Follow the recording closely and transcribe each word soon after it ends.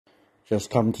Just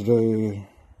come to do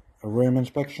a room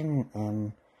inspection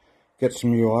and get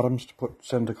some new items to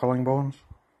send to Collingborns.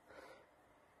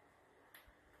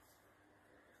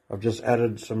 I've just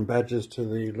added some badges to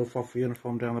the Luftwaffe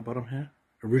uniform down the bottom here.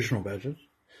 Original badges.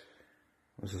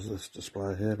 This is this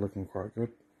display here, looking quite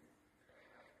good.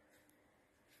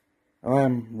 I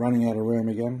am running out of room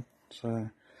again,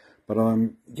 but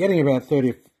I'm getting about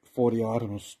 30-40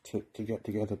 items to get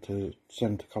together to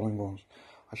send to Collingborns.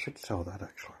 I should sell that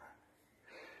actually.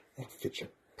 That'll fit you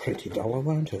pretty dollar,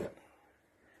 won't it?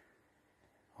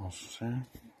 I'll see.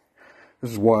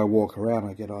 This is why I walk around.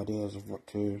 I get ideas of what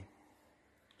to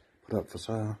put up for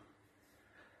sale.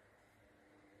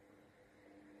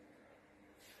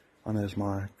 And there's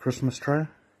my Christmas tree.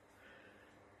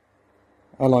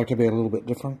 I like to be a little bit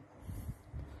different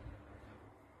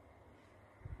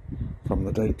from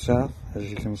the deep south,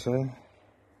 as you can see.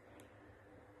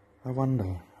 I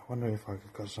wonder if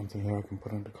I've got something here I can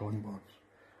put into Collingborns.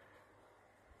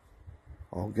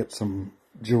 I'll get some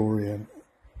jewellery and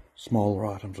smaller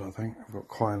items, I think. I've got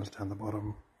coins down the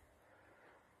bottom.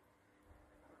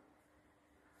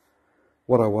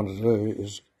 What I want to do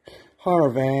is hire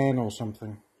a van or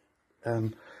something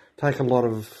and take a lot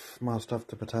of my stuff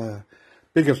to Pattaya.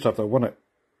 Bigger stuff, I want to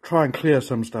try and clear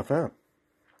some stuff out.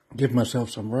 Give myself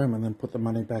some room and then put the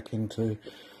money back into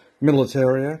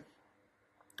Militaria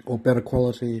or better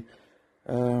quality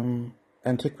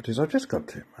antiquities. I've just got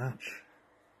too much.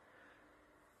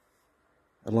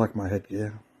 I like my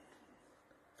headgear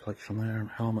collection there and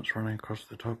helmets running across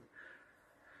the top.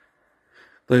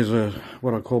 These are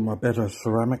what I call my better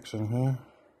ceramics in here.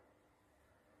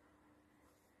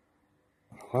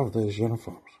 I love these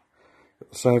uniforms.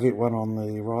 Got the Soviet one on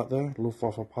the right there,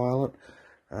 Luftwaffe pilot.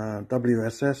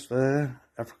 WSS there,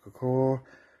 Africa Corps.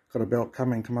 Got a belt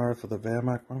coming tomorrow for the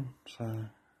Wehrmacht one. So,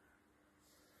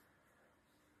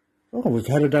 oh, we've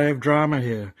had a day of drama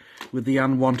here with the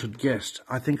unwanted guest.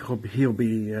 I think he'll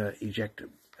be ejected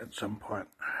at some point.